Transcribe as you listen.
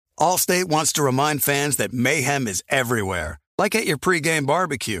Allstate wants to remind fans that mayhem is everywhere, like at your pregame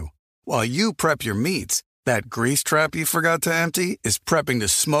barbecue. While you prep your meats, that grease trap you forgot to empty is prepping to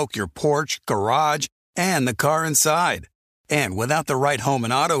smoke your porch, garage, and the car inside. And without the right home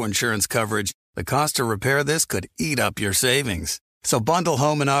and auto insurance coverage, the cost to repair this could eat up your savings. So bundle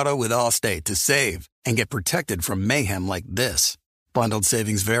home and auto with Allstate to save and get protected from mayhem like this. Bundled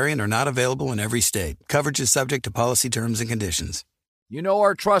savings vary and are not available in every state. Coverage is subject to policy terms and conditions. You know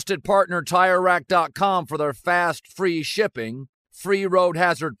our trusted partner TireRack.com for their fast, free shipping, free road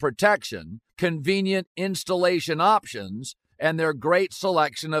hazard protection, convenient installation options, and their great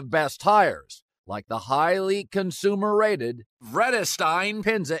selection of best tires, like the highly consumer-rated Vredestein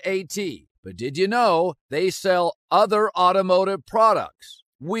Pinza AT. But did you know they sell other automotive products?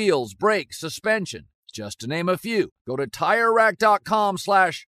 Wheels, brakes, suspension, just to name a few. Go to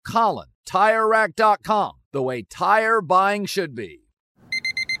TireRack.com/Colin. TireRack.com, the way tire buying should be.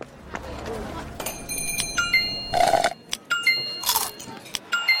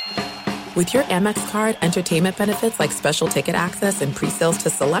 With your Amex card, entertainment benefits like special ticket access and pre-sales to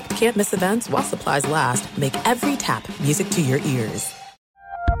select can't-miss events while supplies last make every tap music to your ears.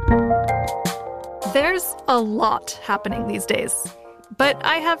 There's a lot happening these days, but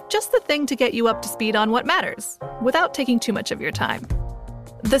I have just the thing to get you up to speed on what matters without taking too much of your time.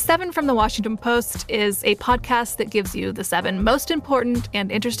 The 7 from the Washington Post is a podcast that gives you the 7 most important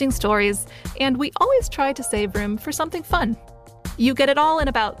and interesting stories, and we always try to save room for something fun. You get it all in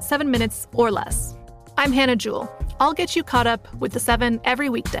about 7 minutes or less. I'm Hannah Jewell. I'll get you caught up with the 7 every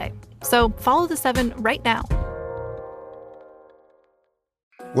weekday. So follow the 7 right now.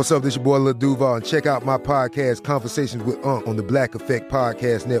 What's up, this your boy Lil Duval, and check out my podcast, Conversations with Unc, on the Black Effect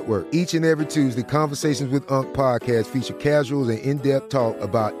Podcast Network. Each and every Tuesday, Conversations with Unc podcast feature casuals and in-depth talk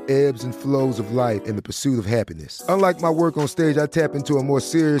about ebbs and flows of life and the pursuit of happiness. Unlike my work on stage, I tap into a more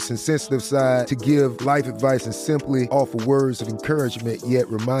serious and sensitive side to give life advice and simply offer words of encouragement, yet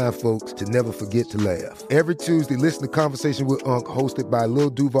remind folks to never forget to laugh. Every Tuesday, listen to Conversations with Unc, hosted by Lil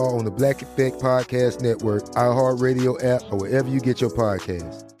Duval on the Black Effect Podcast Network, iHeartRadio app, or wherever you get your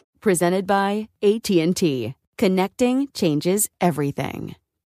podcasts. Presented by AT&T. Connecting changes everything.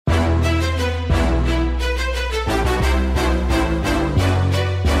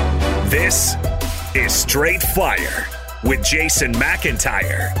 This is Straight Fire with Jason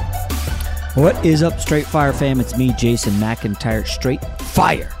McIntyre. What is up, Straight Fire fam? It's me, Jason McIntyre, Straight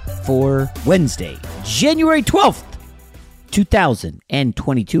Fire for Wednesday, January 12th,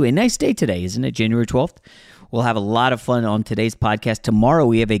 2022. A nice day today, isn't it? January 12th. We'll have a lot of fun on today's podcast. Tomorrow,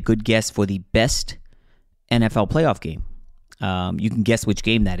 we have a good guess for the best NFL playoff game. You can guess which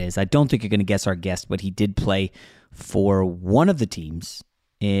game that is. I don't think you're going to guess our guest, but he did play for one of the teams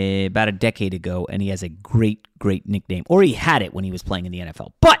about a decade ago, and he has a great, great nickname. Or he had it when he was playing in the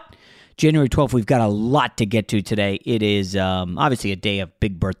NFL. But January 12th, we've got a lot to get to today. It is obviously a day of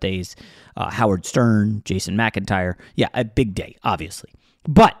big birthdays. Howard Stern, Jason McIntyre. Yeah, a big day, obviously.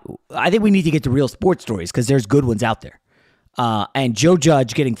 But I think we need to get to real sports stories because there's good ones out there. And Joe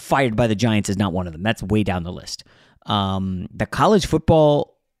Judge getting fired by the Giants is not one of them. That's way down the list. The college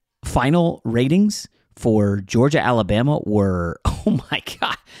football final ratings for Georgia-Alabama were, oh my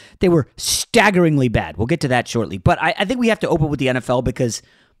God, they were staggeringly bad. We'll get to that shortly. But I think we have to open with the NFL because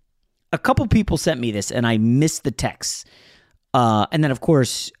a couple people sent me this and I missed the text. And then, of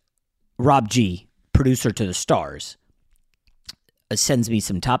course, Rob G., producer to the Stars, sends me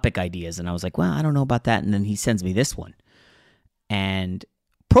some topic ideas, and I was like, well, I don't know about that, and then he sends me this one. And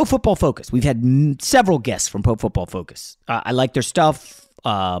Pro Football Focus, we've had several guests from Pro Football Focus. I like their stuff.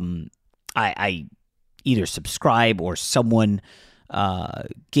 I either subscribe or someone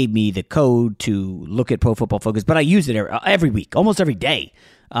gave me the code to look at Pro Football Focus, but I use it every week, almost every day,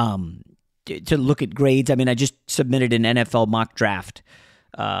 to look at grades. I mean, I just submitted an NFL mock draft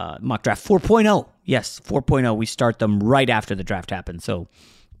 4.0. Yes, 4.0. We start them right after the draft happens. So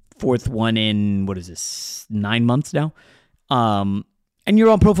fourth one in, 9 months now? And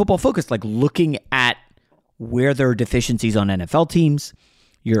you're on Pro Football Focus, like looking at where there are deficiencies on NFL teams.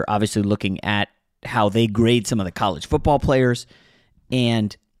 You're obviously looking at how they grade some of the college football players.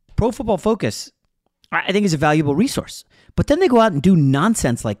 And Pro Football Focus, I think, is a valuable resource. But then they go out and do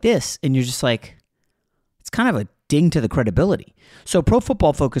nonsense like this, and you're just like, it's kind of a ding to the credibility. So Pro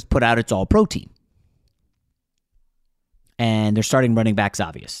Football Focus put out its all-pro team. And they're starting running backs,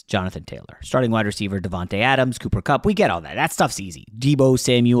 obvious. Jonathan Taylor. Starting wide receiver, Devontae Adams, Cooper Kupp. We get all that. That stuff's easy. Deebo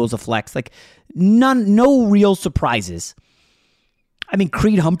Samuel's a flex. Like, no real surprises. I mean,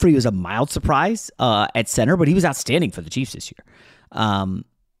 Creed Humphrey was a mild surprise at center, but he was outstanding for the Chiefs this year.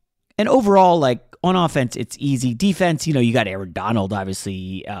 And overall, like, on offense, it's easy. Defense, you got Aaron Donald,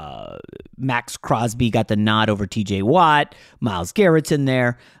 obviously. Max Crosby got the nod over TJ Watt. Myles Garrett's in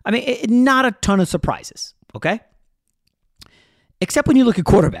there. I mean, not a ton of surprises, okay? Except when you look at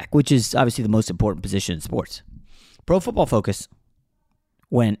quarterback, which is obviously the most important position in sports. Pro Football Focus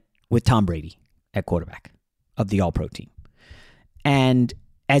went with Tom Brady at quarterback of the All-Pro team. And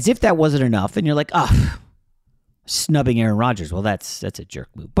as if that wasn't enough, and you're like, snubbing Aaron Rodgers. Well, that's a jerk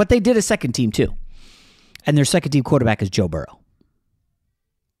move. But they did a second team too. And their second team quarterback is Joe Burrow.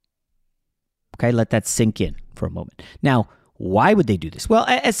 Okay, let that sink in for a moment. Now, why would they do this? Well,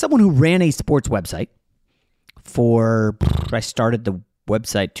 as someone who ran a sports website I started the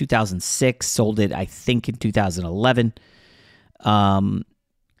website 2006, sold it, I think, in 2011. And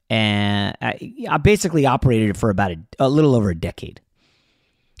I basically operated it for about a little over a decade.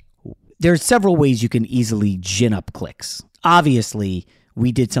 There are several ways you can easily gin up clicks. Obviously,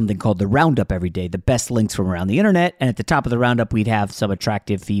 we did something called the Roundup every day, the best links from around the internet. And at the top of the Roundup, we'd have some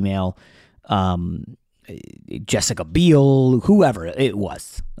attractive female, Jessica Biel, whoever it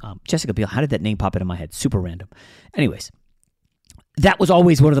was. Jessica Biel, how did that name pop into my head? Super random. Anyways, that was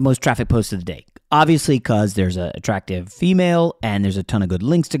always one of the most traffic posts of the day. Obviously, because there's an attractive female and there's a ton of good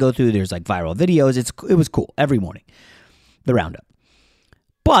links to go through. There's like viral videos. It was cool every morning, the Roundup.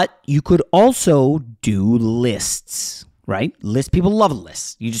 But you could also do lists, right? People love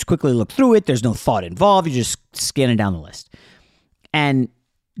lists. You just quickly look through it. There's no thought involved. You're just scanning down the list. And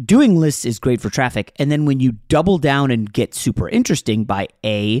doing lists is great for traffic. And then when you double down and get super interesting by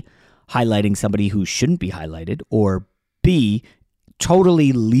A, highlighting somebody who shouldn't be highlighted, or B,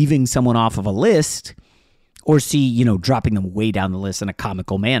 totally leaving someone off of a list, or C, dropping them way down the list in a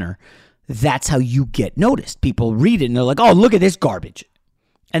comical manner, that's how you get noticed. People read it and they're like, oh, look at this garbage.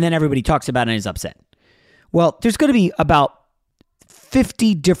 And then everybody talks about it and is upset. Well, there's going to be about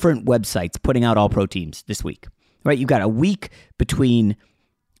 50 different websites putting out all-pro teams this week, right? You've got a week between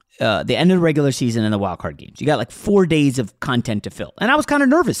the end of the regular season and the wild card games. You got like 4 days of content to fill. And I was kind of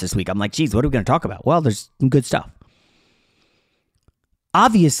nervous this week. I'm like, geez, what are we going to talk about? Well, there's some good stuff.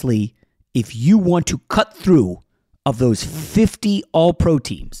 Obviously, if you want to cut through of those 50 all-pro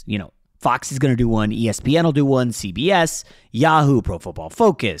teams, Fox is going to do one, ESPN will do one, CBS, Yahoo, Pro Football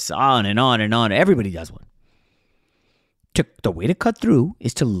Focus, on and on and on. Everybody does one. The way to cut through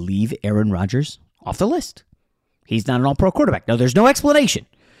is to leave Aaron Rodgers off the list. He's not an all-pro quarterback. Now, there's no explanation.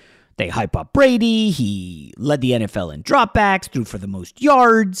 They hype up Brady. He led the NFL in dropbacks, threw for the most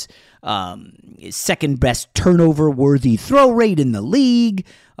yards, second best turnover-worthy throw rate in the league,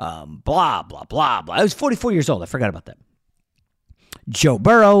 blah, blah, blah, blah. I was 44 years old. I forgot about that. Joe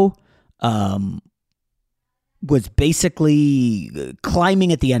Burrow was basically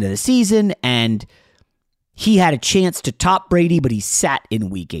climbing at the end of the season, and he had a chance to top Brady, but he sat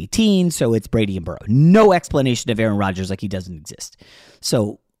in week 18, so it's Brady and Burrow. No explanation of Aaron Rodgers like he doesn't exist.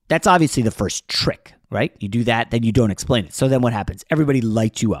 So that's obviously the first trick, right? You do that, then you don't explain it. So then what happens? Everybody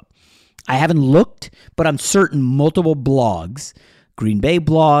lights you up. I haven't looked, but I'm certain multiple blogs, Green Bay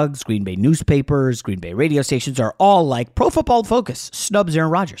blogs, Green Bay newspapers, Green Bay radio stations are all like, Pro Football Focus snubs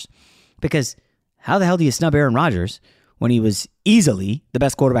Aaron Rodgers. Because how the hell do you snub Aaron Rodgers when he was easily the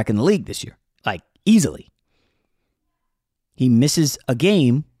best quarterback in the league this year? Like, easily. He misses a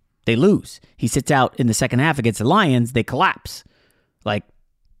game, they lose. He sits out in the second half against the Lions, they collapse. Like,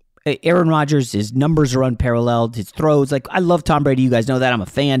 Aaron Rodgers, his numbers are unparalleled, his throws. Like, I love Tom Brady, you guys know that. I'm a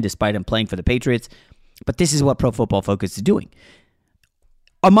fan despite him playing for the Patriots. But this is what Pro Football Focus is doing.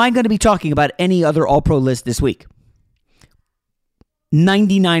 Am I going to be talking about any other all-pro list this week?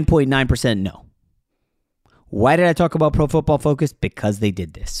 99.9% no. Why did I talk about Pro Football Focus? Because they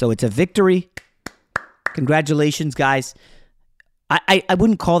did this. So it's a victory. Congratulations, guys. I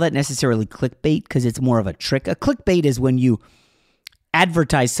wouldn't call that necessarily clickbait because it's more of a trick. A clickbait is when you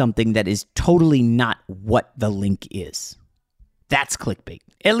advertise something that is totally not what the link is. That's clickbait,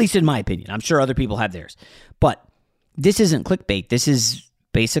 at least in my opinion. I'm sure other people have theirs. But this isn't clickbait. This is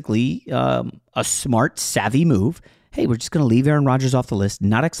basically a smart, savvy move. Hey, we're just going to leave Aaron Rodgers off the list,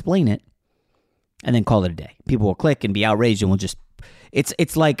 not explain it, and then call it a day. People will click and be outraged, and we'll just...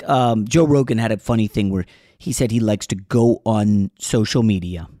 It's like Joe Rogan had a funny thing where he said he likes to go on social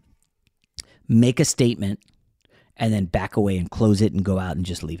media, make a statement, and then back away and close it and go out and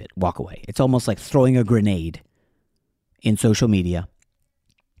just leave it, walk away. It's almost like throwing a grenade in social media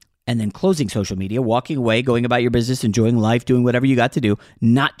and then closing social media, walking away, going about your business, enjoying life, doing whatever you got to do,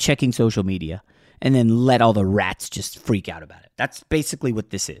 not checking social media, and then let all the rats just freak out about it. That's basically what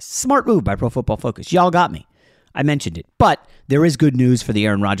this is. Smart move by Pro Football Focus. Y'all got me. I mentioned it. But there is good news for the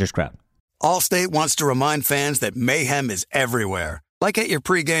Aaron Rodgers crowd. Allstate wants to remind fans that mayhem is everywhere, like at your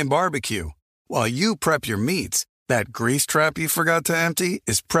pregame barbecue. While you prep your meats, that grease trap you forgot to empty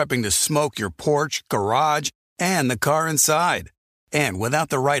is prepping to smoke your porch, garage, and the car inside. And without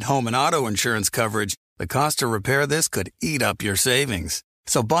the right home and auto insurance coverage, the cost to repair this could eat up your savings.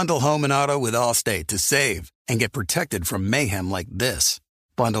 So bundle home and auto with Allstate to save and get protected from mayhem like this.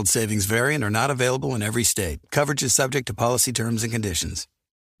 Bundled savings vary and are not available in every state. Coverage is subject to policy terms and conditions.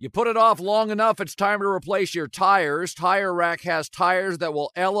 You put it off long enough, it's time to replace your tires. Tire Rack has tires that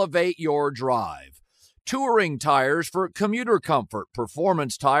will elevate your drive. Touring tires for commuter comfort,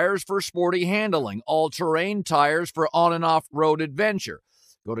 performance tires for sporty handling, all-terrain tires for on- and off-road adventure.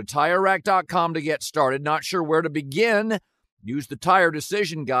 Go to TireRack.com to get started. Not sure where to begin? Use the Tire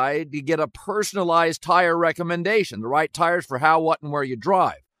Decision Guide to get a personalized tire recommendation, the right tires for how, what, and where you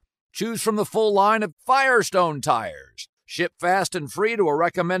drive. Choose from the full line of Firestone tires. Ship fast and free to a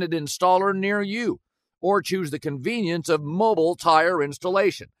recommended installer near you. Or choose the convenience of mobile tire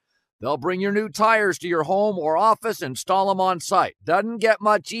installation. They'll bring your new tires to your home or office, install them on site. Doesn't get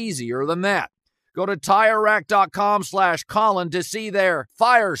much easier than that. Go to TireRack.com/Colin to see their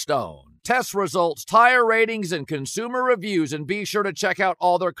Firestone test results, tire ratings, and consumer reviews, and be sure to check out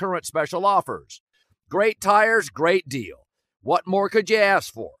all their current special offers. Great tires, great deal. What more could you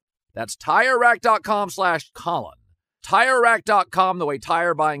ask for? That's TireRack.com/Colin. TireRack.com, the way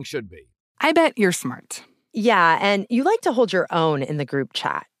tire buying should be. I bet you're smart. Yeah, and you like to hold your own in the group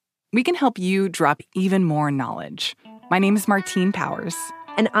chat. We can help you drop even more knowledge. My name is Martine Powers.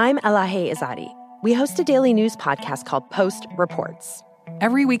 And I'm Elahe Izadi. We host a daily news podcast called Post Reports.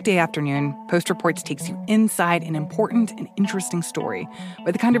 Every weekday afternoon, Post Reports takes you inside an important and interesting story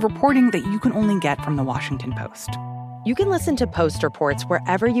with the kind of reporting that you can only get from the Washington Post. You can listen to Post Reports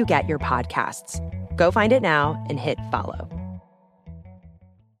wherever you get your podcasts. Go find it now and hit follow.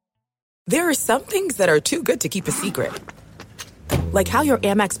 There are some things that are too good to keep a secret. Like how your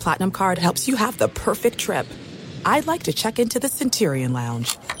Amex Platinum card helps you have the perfect trip. I'd like to check into the Centurion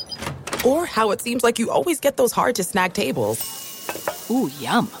Lounge. Or how it seems like you always get those hard-to-snag tables. Ooh,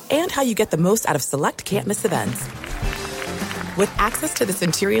 yum. And how you get the most out of select can't-miss events. With access to the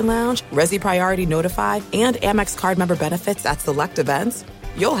Centurion Lounge, Resi Priority Notified, and Amex card member benefits at select events,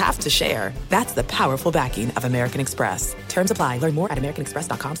 you'll have to share. That's the powerful backing of American Express. Terms apply. Learn more at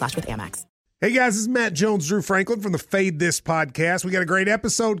americanexpress.com/withAmex. Hey guys, this is Matt Jones, Drew Franklin from the Fade This podcast. We got a great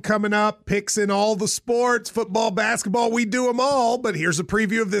episode coming up. Picks in all the sports, football, basketball, we do them all. But here's a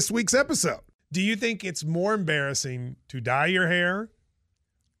preview of this week's episode. Do you think it's more embarrassing to dye your hair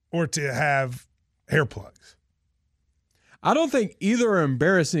or to have hair plugs? I don't think either are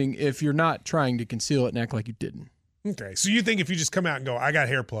embarrassing if you're not trying to conceal it and act like you didn't. Okay, so you think if you just come out and go, I got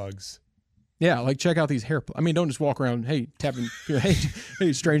hair plugs. Yeah, like check out these hair plugs. I mean, don't just walk around, hey, tapping,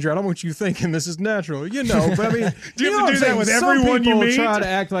 hey, stranger, I don't want you thinking this is natural. You know, but I mean, do you have to do that with everyone you meet? Try to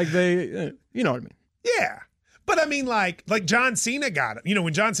act like they, you know what I mean? Yeah. But I mean, like John Cena got it. You know,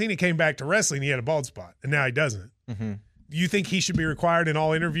 when John Cena came back to wrestling, he had a bald spot, and now he doesn't. Mm-hmm. You think he should be required in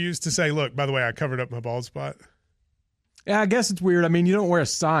all interviews to say, look, by the way, I covered up my bald spot? Yeah, I guess it's weird. I mean, you don't wear a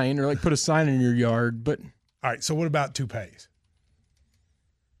sign or like put a sign in your yard, but. All right, so what about toupees?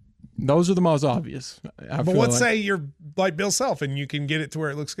 Those are the most obvious. But let's say you're like Bill Self and you can get it to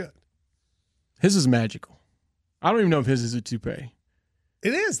where it looks good. His is magical. I don't even know if his is a toupee.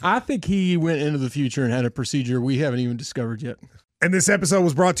 It is. I think he went into the future and had a procedure we haven't even discovered yet. And this episode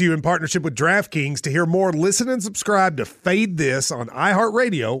was brought to you in partnership with DraftKings. To hear more, listen and subscribe to Fade This on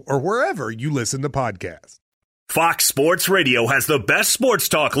iHeartRadio or wherever you listen to podcasts. Fox Sports Radio has the best sports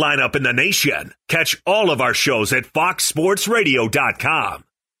talk lineup in the nation. Catch all of our shows at foxsportsradio.com.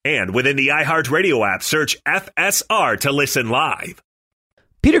 And within the iHeartRadio app, search FSR to listen live.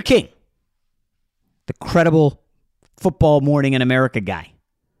 Peter King, the credible Football Morning in America guy.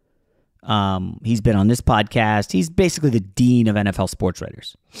 He's been on this podcast. He's basically the dean of NFL sports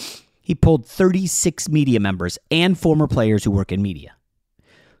writers. He polled 36 media members and former players who work in media.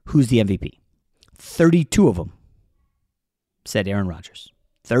 Who's the MVP? 32 of them said Aaron Rodgers.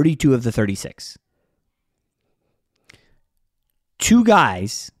 32 of the 36. 2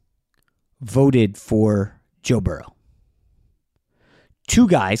 guys voted for Joe Burrow. 2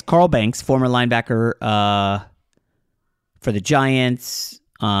 guys, Carl Banks, former linebacker for the Giants,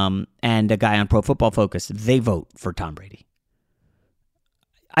 and a guy on Pro Football Focus, they vote for Tom Brady.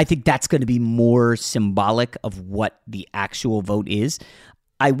 I think that's going to be more symbolic of what the actual vote is.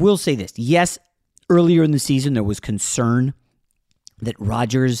 I will say this. Yes, earlier in the season, there was concern that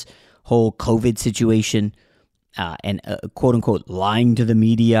Rodgers' whole COVID situation and quote-unquote lying to the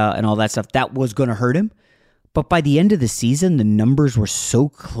media and all that stuff, that was going to hurt him. But by the end of the season, the numbers were so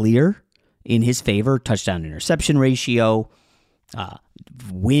clear in his favor, touchdown-interception ratio,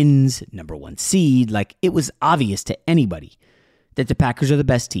 wins, number one seed. Like, it was obvious to anybody that the Packers are the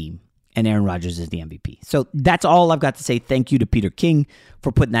best team and Aaron Rodgers is the MVP. So that's all I've got to say. Thank you to Peter King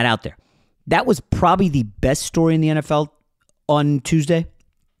for putting that out there. That was probably the best story in the NFL on Tuesday.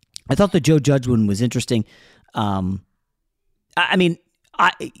 I thought the Joe Judge one was interesting. There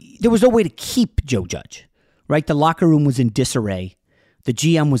was no way to keep Joe Judge, right? The locker room was in disarray. The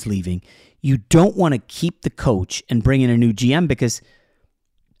GM was leaving. You don't want to keep the coach and bring in a new GM because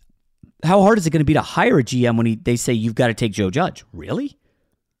how hard is it going to be to hire a GM when they say you've got to take Joe Judge? Really?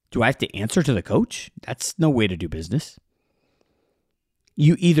 Do I have to answer to the coach? That's no way to do business.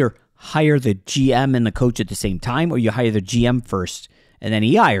 You either hire the GM and the coach at the same time, or you hire the GM first and then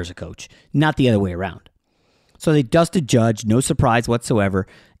he hires a coach, not the other way around. So they dusted Judge, no surprise whatsoever.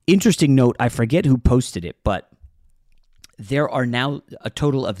 Interesting note, I forget who posted it, but there are now a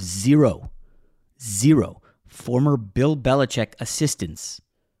total of zero former Bill Belichick assistants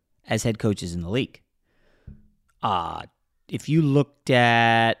as head coaches in the league. If you looked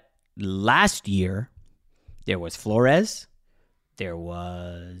at last year, there was Flores,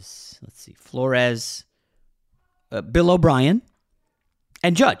 Flores, Bill O'Brien,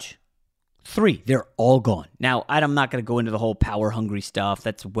 and Judge. 3. They're all gone. Now, I'm not going to go into the whole power-hungry stuff.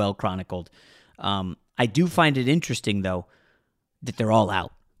 That's well chronicled. I do find it interesting, though, that they're all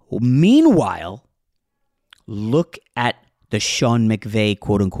out. Meanwhile, look at the Sean McVay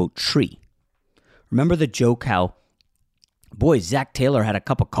quote-unquote tree. Remember the joke how, boy, Zach Taylor had a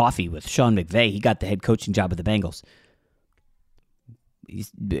cup of coffee with Sean McVay. He got the head coaching job of the Bengals.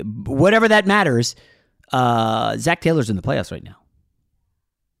 Whatever that matters, Zach Taylor's in the playoffs right now.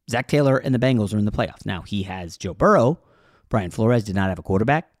 Zach Taylor and the Bengals are in the playoffs. Now, he has Joe Burrow. Brian Flores did not have a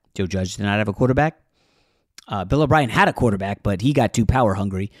quarterback. Joe Judge did not have a quarterback. Bill O'Brien had a quarterback, but he got too power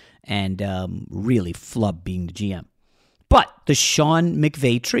hungry and really flubbed being the GM. But the Sean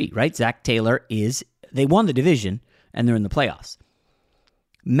McVay tree, right? Zach Taylor they won the division and they're in the playoffs.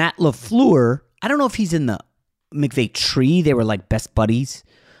 Matt LaFleur, I don't know if he's in the McVay tree. They were like best buddies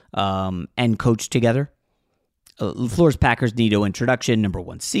and coached together. LaFleur's Packers need no introduction, number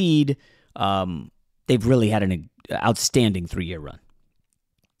one seed. They've really had an outstanding 3-year run.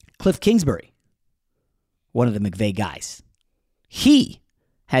 Cliff Kingsbury, one of the McVay guys, he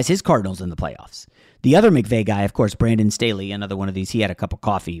has his Cardinals in the playoffs. The other McVay guy, of course, Brandon Staley, another one of these, he had a cup of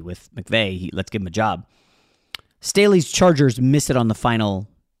coffee with McVay. Let's give him a job. Staley's Chargers miss it on the final,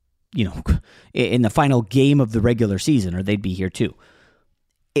 in the final game of the regular season, or they'd be here too.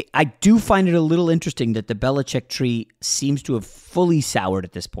 I do find it a little interesting that the Belichick tree seems to have fully soured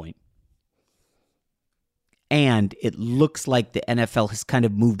at this point. And it looks like the NFL has kind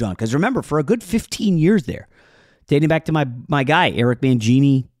of moved on. Because remember, for a good 15 years there, dating back to my guy, Eric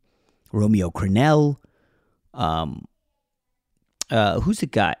Mangini, Romeo Crennel, who's the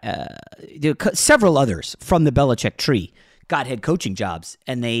guy? Several others from the Belichick tree got head coaching jobs.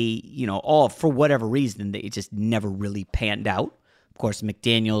 And they, all for whatever reason, it just never really panned out. Of course,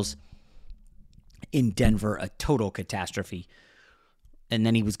 McDaniels in Denver, a total catastrophe. And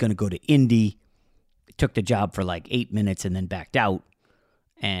then he was going to go to Indy. Took the job for like 8 minutes and then backed out.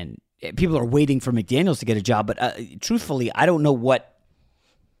 And people are waiting for McDaniels to get a job. But truthfully, I don't know what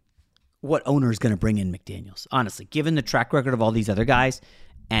owner is going to bring in McDaniels. Honestly, given the track record of all these other guys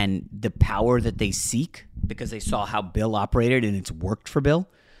and the power that they seek because they saw how Bill operated and it's worked for Bill,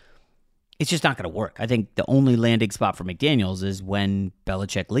 it's just not going to work. I think the only landing spot for McDaniels is when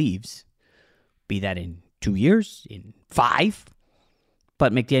Belichick leaves, be that in 2 years, in 5.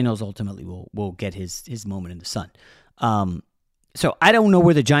 But McDaniels ultimately will get his moment in the sun. So I don't know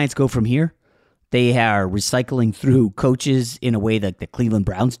where the Giants go from here. They are recycling through coaches in a way that the Cleveland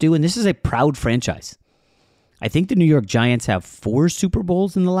Browns do, and this is a proud franchise. I think the New York Giants have 4 Super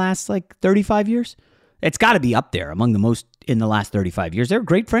Bowls in the last 35 years. It's got to be up there among the most in the last 35 years. They're a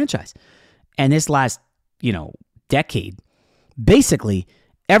great franchise. And this last, decade, basically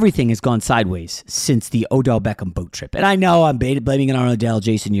everything has gone sideways since the Odell Beckham boat trip. And I know I'm blaming it on Odell.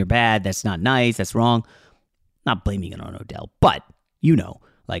 Jason, you're bad. That's not nice. That's wrong. Not blaming it on Odell. But,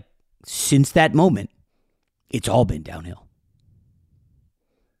 since that moment, it's all been downhill.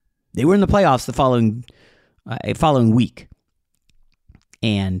 They were in the playoffs the following week.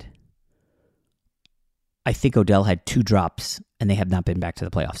 And I think Odell had 2 drops, and they have not been back to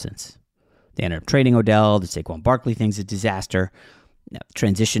the playoffs since. They ended up trading Odell. The Saquon Barkley thing's a disaster.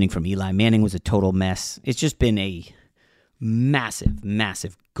 Transitioning from Eli Manning was a total mess. It's just been a massive,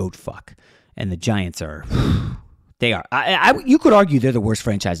 massive goat fuck. And the Giants are, they are. You could argue they're the worst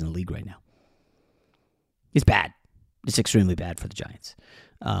franchise in the league right now. It's bad. It's extremely bad for the Giants.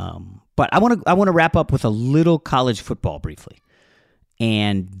 But I want to wrap up with a little college football briefly.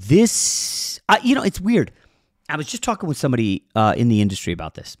 And this, it's weird. I was just talking with somebody in the industry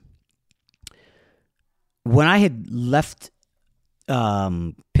about this. When I had left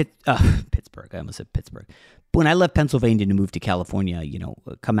Pittsburgh, I almost said Pittsburgh. But when I left Pennsylvania to move to California,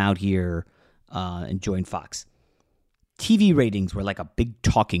 come out here and join Fox, TV ratings were like a big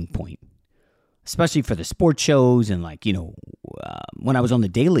talking point, especially for the sports shows. And when I was on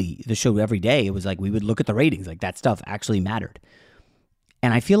the show every day, it was like we would look at the ratings. Like that stuff actually mattered.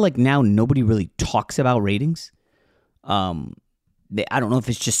 And I feel like now nobody really talks about ratings. I don't know if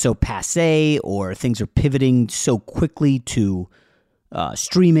it's just so passé or things are pivoting so quickly to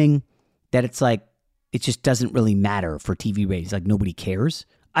streaming that it's like it just doesn't really matter for TV ratings. Like nobody cares.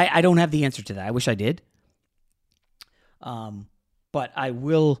 I don't have the answer to that. I wish I did. But I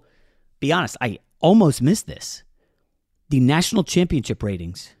will be honest. I almost missed this. The national championship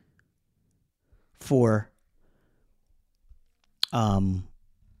ratings for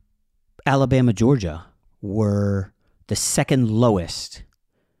Alabama, Georgia were the second lowest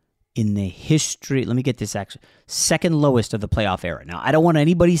in the history. Let me get this actually. Second lowest of the playoff era. Now, I don't want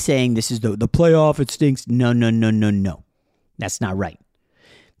anybody saying this is the playoff, it stinks. No. That's not right.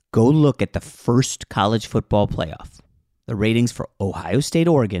 Go look at the first college football playoff. The ratings for Ohio State,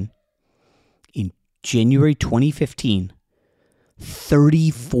 Oregon in January 2015,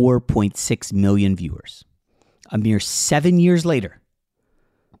 34.6 million viewers. A mere 7 years later,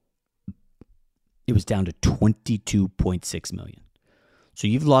 it was down to 22.6 million. So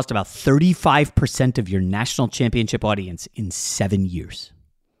you've lost about 35% of your national championship audience in 7 years.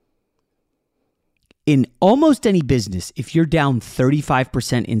 In almost any business, if you're down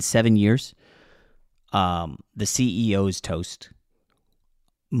 35% in 7 years, the CEO is toast.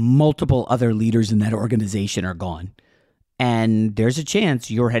 Multiple other leaders in that organization are gone. And there's a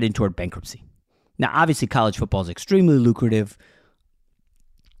chance you're heading toward bankruptcy. Now, obviously, college football is extremely lucrative.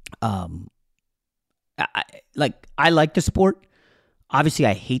 I like the sport. Obviously,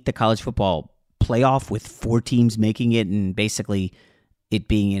 I hate the college football playoff with 4 teams making it and basically it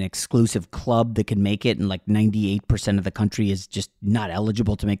being an exclusive club that can make it, and like 98% of the country is just not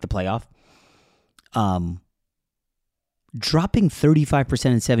eligible to make the playoff. Dropping 35%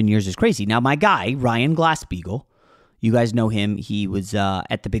 in 7 years is crazy. Now, my guy, Ryan Glasspiegel, you guys know him. He was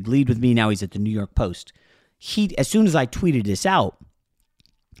at the Big Lead with me. Now he's at the New York Post. As soon as I tweeted this out,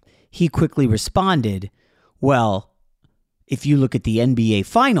 he quickly responded, well, if you look at the NBA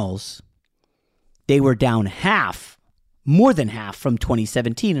Finals, they were down more than half from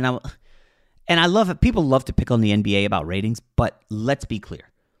 2017. And I love it. People love to pick on the NBA about ratings, but let's be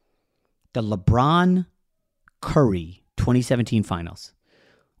clear. The LeBron Curry 2017 Finals,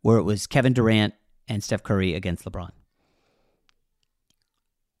 where it was Kevin Durant and Steph Curry against LeBron.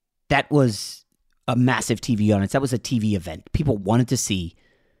 That was a massive TV audience. That was a TV event. People wanted to see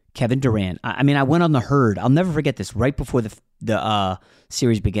Kevin Durant. I mean, I went on the herd. I'll never forget this. Right before the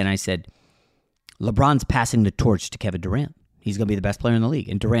series began, I said, LeBron's passing the torch to Kevin Durant. He's going to be the best player in the league.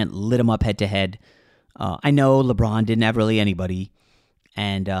 And Durant lit him up head to head. I know LeBron didn't have really anybody,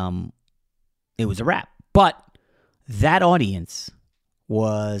 and it was a wrap. But that audience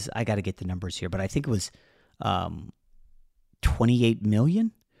was, I got to get the numbers here, but I think it was 28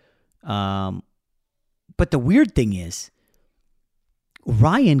 million. But the weird thing is,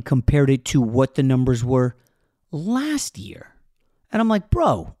 Ryan compared it to what the numbers were last year. And I'm like,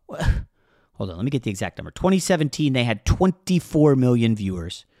 bro, hold on, let me get the exact number. 2017, they had 24 million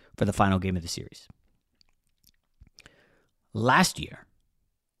viewers for the final game of the series. Last year,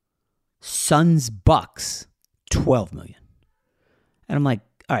 Suns-Bucks, 12 million. And I'm like,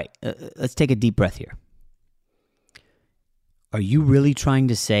 all right, let's take a deep breath here. Are you really trying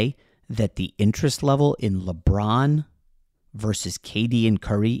to say that the interest level in LeBron versus KD and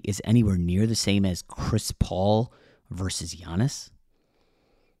Curry is anywhere near the same as Chris Paul versus Giannis?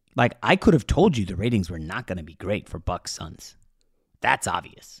 Like, I could have told you the ratings were not going to be great for Bucks Suns. That's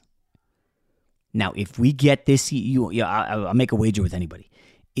obvious. Now, if we get this, I'll make a wager with anybody.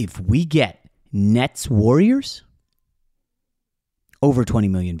 If we get Nets Warriors, over 20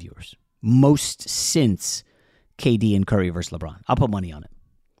 million viewers. Most since KD and Curry versus LeBron. I'll put money on it.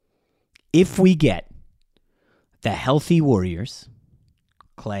 If we get the healthy Warriors,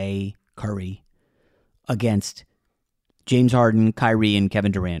 Clay, Curry, against James Harden, Kyrie, and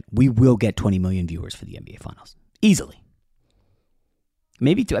Kevin Durant, we will get 20 million viewers for the NBA Finals. Easily.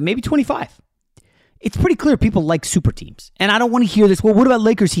 Maybe 25. It's pretty clear people like super teams. And I don't want to hear this, well, what about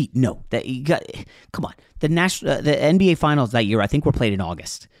Lakers Heat? No. Come on. The NBA Finals that year, I think, were played in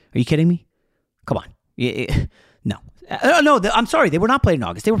August. Are you kidding me? Come on. No. No, I'm sorry. They were not played in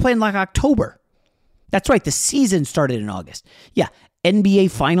August. They were played in like October. That's right. The season started in August. Yeah.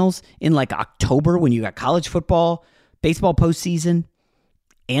 NBA finals in like October when you got college football, baseball postseason,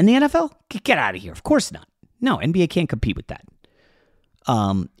 and the NFL? Get out of here. Of course not. No, NBA can't compete with that.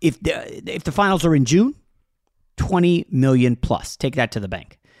 If the finals are in June, 20 million plus. Take that to the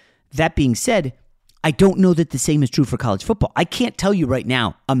bank. That being said, I don't know that the same is true for college football. I can't tell you right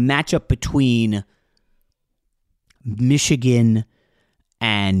now a matchup between Michigan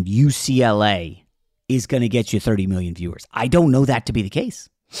and UCLA is going to get you 30 million viewers. I don't know that to be the case.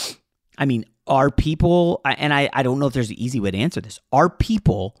 I mean, are people, and I don't know if there's an easy way to answer this, are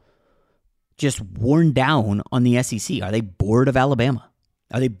people just worn down on the SEC? Are they bored of Alabama?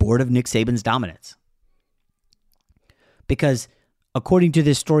 Are they bored of Nick Saban's dominance? Because according to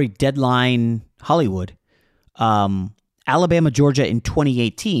this story, Deadline Hollywood, Alabama, Georgia in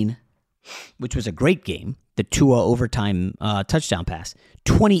 2018, which was a great game, the Tua overtime touchdown pass,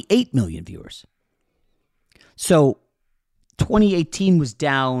 28 million viewers. So 2018 was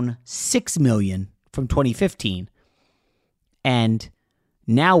down 6 million from 2015. And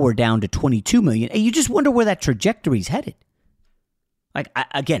now we're down to 22 million. And you just wonder where that trajectory is headed. Like,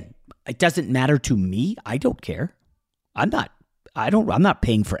 again, it doesn't matter to me. I don't care. I'm not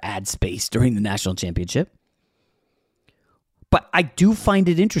paying for ad space during the national championship. But I do find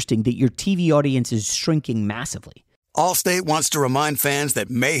it interesting that your TV audience is shrinking massively. Allstate wants to remind fans that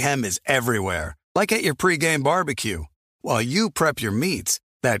mayhem is everywhere, like at your pregame barbecue. While you prep your meats,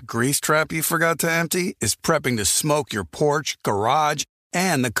 that grease trap you forgot to empty is prepping to smoke your porch, garage,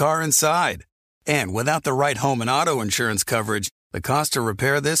 and the car inside. And without the right home and auto insurance coverage, the cost to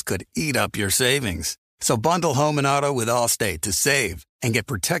repair this could eat up your savings. So bundle home and auto with Allstate to save and get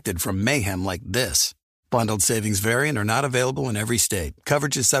protected from mayhem like this. Bundled savings vary and are not available in every state.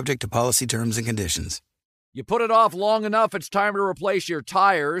 Coverage is subject to policy terms and conditions. You put it off long enough, it's time to replace your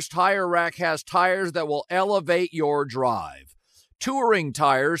tires. Tire Rack has tires that will elevate your drive. Touring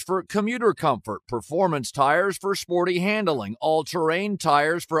tires for commuter comfort, performance tires for sporty handling, all-terrain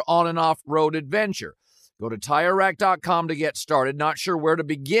tires for on- and off-road adventure. Go to TireRack.com to get started. Not sure where to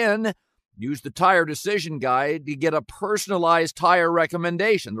begin? Use the Tire Decision Guide to get a personalized tire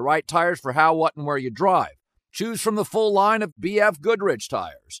recommendation, the right tires for how, what, and where you drive. Choose from the full line of BF Goodrich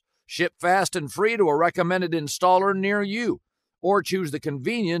tires. Ship fast and free to a recommended installer near you. Or choose the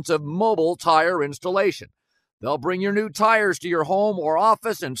convenience of mobile tire installation. They'll bring your new tires to your home or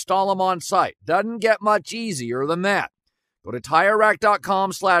office and install them on site. Doesn't get much easier than that. Go to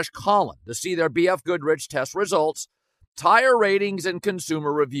TireRack.com/Colin to see their BF Goodrich test results, tire ratings, and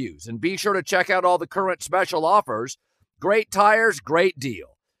consumer reviews. And be sure to check out all the current special offers. Great tires, great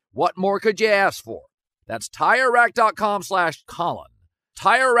deal. What more could you ask for? That's TireRack.com/Colin.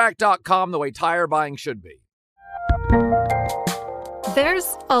 TireRack.com, the way tire buying should be.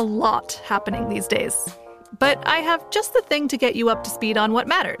 There's a lot happening these days, but I have just the thing to get you up to speed on what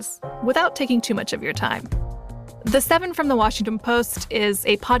matters without taking too much of your time. The 7 from the Washington Post is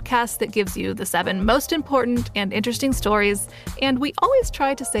a podcast that gives you the 7 most important and interesting stories, and we always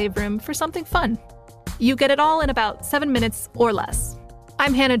try to save room for something fun. You get it all in about 7 minutes or less.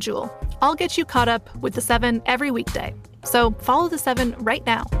 I'm Hannah Jewell. I'll get you caught up with the 7 every weekday. So follow the 7 right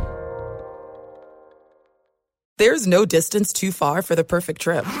now. There's no distance too far for the perfect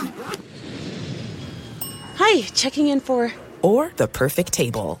trip. Hi, checking in for... Or the perfect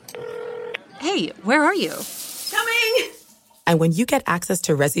table. Hey, where are you? Coming! And when you get access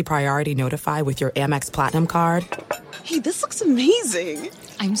to Resi Priority Notify with your Amex Platinum card... Hey, this looks amazing.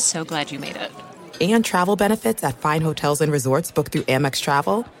 I'm so glad you made it. And travel benefits at fine hotels and resorts booked through Amex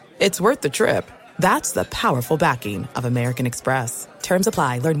Travel, it's worth the trip. That's the powerful backing of American Express. Terms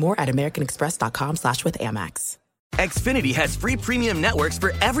apply. Learn more at americanexpress.com/withAmex. Xfinity has free premium networks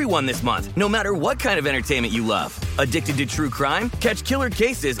for everyone this month, no matter what kind of entertainment you love. Addicted to true crime? Catch killer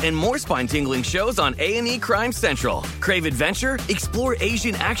cases and more spine-tingling shows on A&E Crime Central. Crave adventure? Explore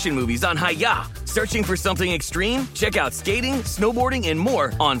Asian action movies on Hi-YAH. Searching for something extreme? Check out skating, snowboarding, and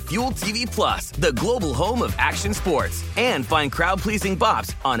more on Fuel TV Plus, the global home of action sports. And find crowd-pleasing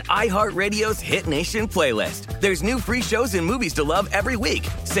bops on iHeartRadio's Hit Nation playlist. There's new free shows and movies to love every week.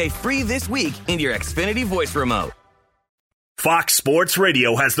 Say free this week in your Xfinity voice remote. Fox Sports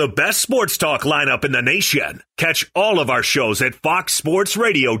Radio has the best sports talk lineup in the nation. Catch all of our shows at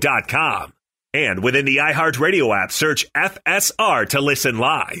foxsportsradio.com. And within the iHeartRadio app, search FSR to listen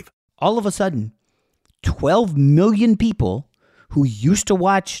live. All of a sudden, 12 million people who used to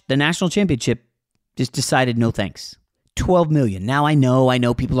watch the national championship just decided no thanks. 12 million. Now I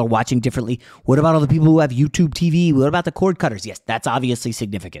know people are watching differently. What about all the people who have YouTube TV? What about the cord cutters? Yes, that's obviously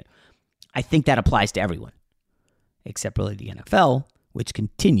significant. I think that applies to everyone. Except really the NFL, which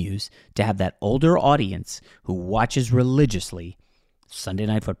continues to have that older audience who watches religiously Sunday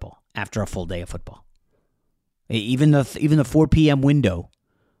Night Football after a full day of football. Even the 4 p.m. window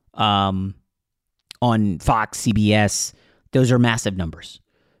on Fox, CBS, those are massive numbers.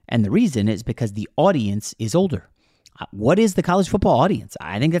 And the reason is because the audience is older. What is the college football audience?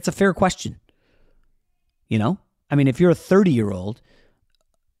 I think that's a fair question. You know? I mean, if you're a 30-year-old,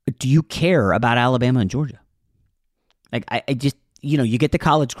 do you care about Alabama and Georgia? Like, I just, you know, you get the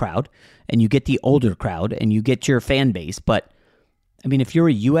college crowd and you get the older crowd and you get your fan base. But, I mean, if you're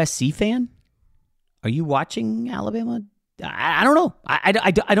a USC fan, are you watching Alabama? I don't know. I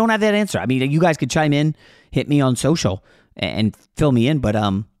don't have that answer. I mean, you guys could chime in, hit me on social and fill me in. But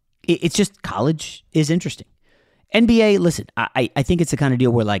it's just college is interesting. NBA, listen, I think it's the kind of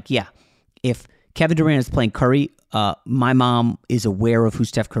deal where, like, yeah, if Kevin Durant is playing Curry, my mom is aware of who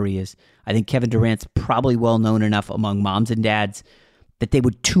Steph Curry is. I think Kevin Durant's probably well known enough among moms and dads that they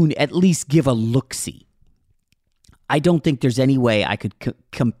would at least give a look-see. I don't think there's any way I could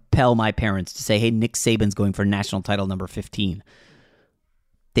compel my parents to say, hey, Nick Saban's going for national title number 15.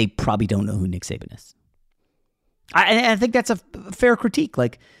 They probably don't know who Nick Saban is. I think that's a fair critique.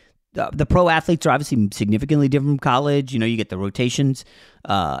 Like, the pro athletes are obviously significantly different from college. You know, you get the rotations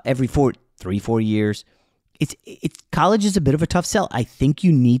every 3-4 years. It's college is a bit of a tough sell. I think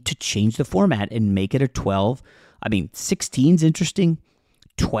you need to change the format and make it a 12. I mean, 16's interesting.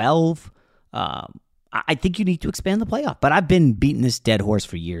 12. I think you need to expand the playoff. But I've been beating this dead horse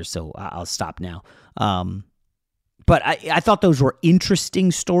for years, so I'll stop now. But I thought those were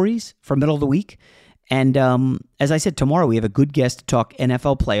interesting stories for middle of the week. And as I said, tomorrow we have a good guest to talk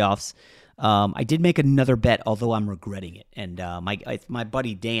NFL playoffs. I did make another bet, although I'm regretting it. And my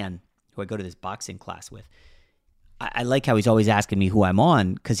buddy Dan, who I go to this boxing class with, I like how he's always asking me who I'm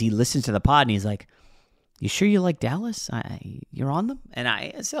on because he listens to the pod and he's like, you sure you like Dallas? You're on them? And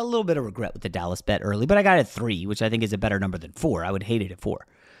I said a little bit of regret with the Dallas bet early, but I got it at 3, which I think is a better number than 4. I would hate it at 4.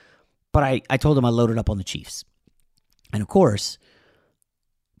 But I told him I loaded up on the Chiefs. And of course,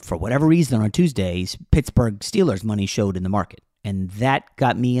 for whatever reason on Tuesdays, Pittsburgh Steelers money showed in the market. And that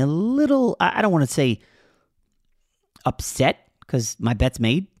got me a little, I don't want to say upset because my bet's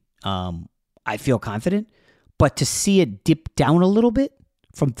made. I feel confident. But to see it dip down a little bit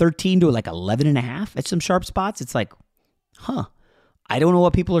from 13 to like 11.5 at some sharp spots, it's like, I don't know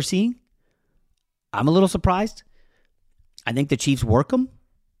what people are seeing. I'm a little surprised. I think the Chiefs work them.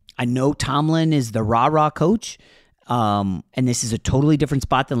 I know Tomlin is the rah-rah coach. And this is a totally different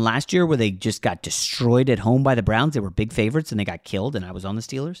spot than last year where they just got destroyed at home by the Browns. They were big favorites and they got killed, and I was on the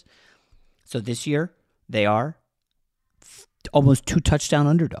Steelers. So this year, they are almost 2 touchdown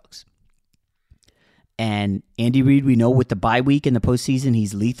underdogs. And Andy Reid, we know with the bye week in the postseason,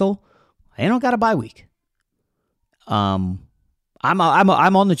 he's lethal. They don't got a bye week. I'm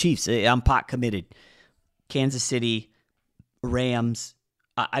on the Chiefs. I'm pot committed. Kansas City, Rams.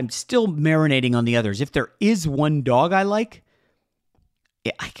 I'm still marinating on the others. If there is one dog I like,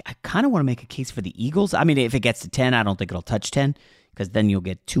 I kind of want to make a case for the Eagles. I mean, if it gets to 10, I don't think it'll touch 10 because then you'll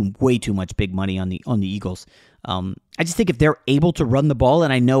get way too much big money on the Eagles. I just think if they're able to run the ball,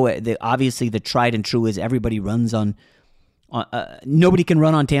 and I know that obviously the tried and true is everybody runs on nobody can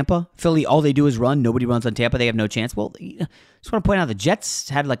run on Tampa. Philly, all they do is run. Nobody runs on Tampa. They have no chance. Well, I just want to point out the Jets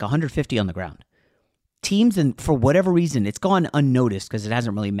had like 150 on the ground. Teams, and for whatever reason, it's gone unnoticed because it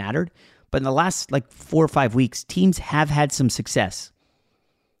hasn't really mattered. But in the last like 4 or 5 weeks, teams have had some success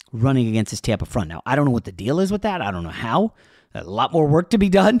running against this Tampa front. Now, I don't know what the deal is with that. I don't know how. A lot more work to be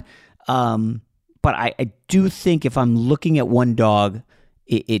done. But I do think if I'm looking at one dog,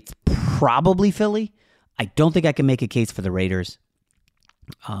 it's probably Philly. I don't think I can make a case for the Raiders.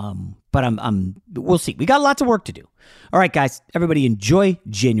 But we'll see. We got lots of work to do. All right, guys. Everybody enjoy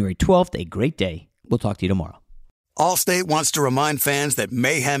January 12th. A great day. We'll talk to you tomorrow. Allstate wants to remind fans that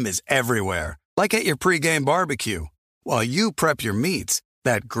mayhem is everywhere, like at your pregame barbecue. While you prep your meats,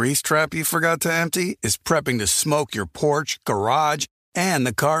 that grease trap you forgot to empty is prepping to smoke your porch, garage, and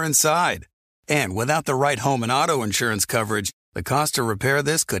the car inside. And without the right home and auto insurance coverage, the cost to repair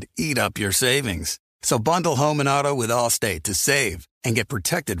this could eat up your savings. So bundle home and auto with Allstate to save and get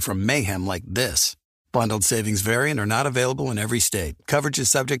protected from mayhem like this. Bundled savings vary and are not available in every state. Coverage is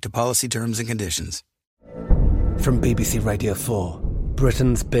subject to policy terms and conditions. From BBC Radio 4,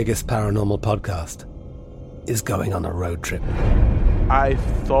 Britain's biggest paranormal podcast is going on a road trip. I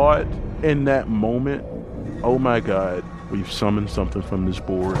thought in that moment, oh my God, we've summoned something from this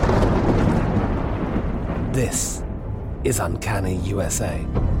board. This is Uncanny USA.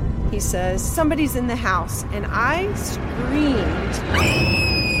 He says, somebody's in the house, and I screamed.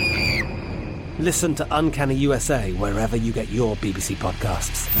 Listen to Uncanny USA wherever you get your BBC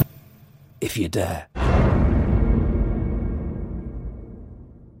podcasts, if you dare.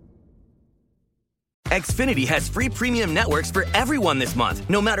 Xfinity has free premium networks for everyone this month,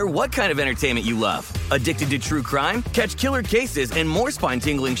 no matter what kind of entertainment you love. Addicted to true crime? Catch killer cases and more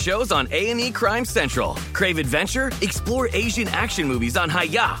spine-tingling shows on A&E Crime Central. Crave adventure? Explore Asian action movies on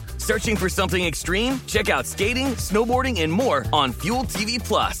Hi-Ya. Searching for something extreme? Check out skating, snowboarding, and more on Fuel TV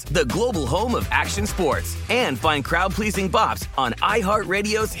Plus, the global home of action sports. And find crowd-pleasing bops on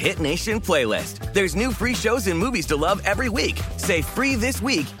iHeartRadio's Hit Nation playlist. There's new free shows and movies to love every week. Say free this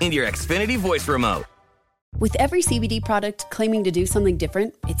week in your Xfinity voice remote. With every CBD product claiming to do something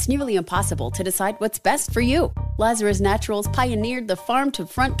different, it's nearly impossible to decide what's best for you. Lazarus Naturals pioneered the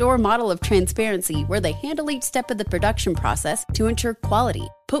farm-to-front-door model of transparency, where they handle each step of the production process to ensure quality,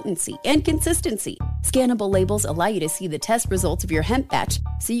 potency, and consistency. Scannable labels allow you to see the test results of your hemp batch,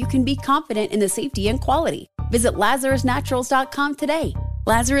 so you can be confident in the safety and quality. Visit LazarusNaturals.com today.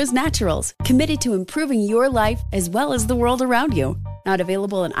 Lazarus Naturals, committed to improving your life as well as the world around you. Not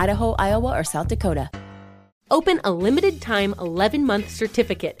available in Idaho, Iowa, or South Dakota. Open a limited-time 11-month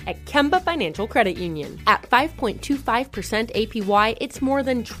certificate at Kemba Financial Credit Union. At 5.25% APY, it's more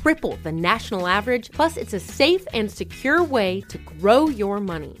than triple the national average, plus it's a safe and secure way to grow your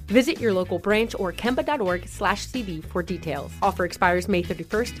money. Visit your local branch or kemba.org/cb for details. Offer expires May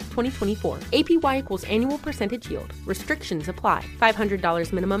 31st, 2024. APY equals annual percentage yield. Restrictions apply.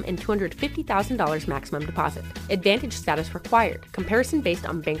 $500 minimum and $250,000 maximum deposit. Advantage status required. Comparison based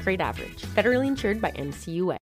on bank rate average. Federally insured by NCUA.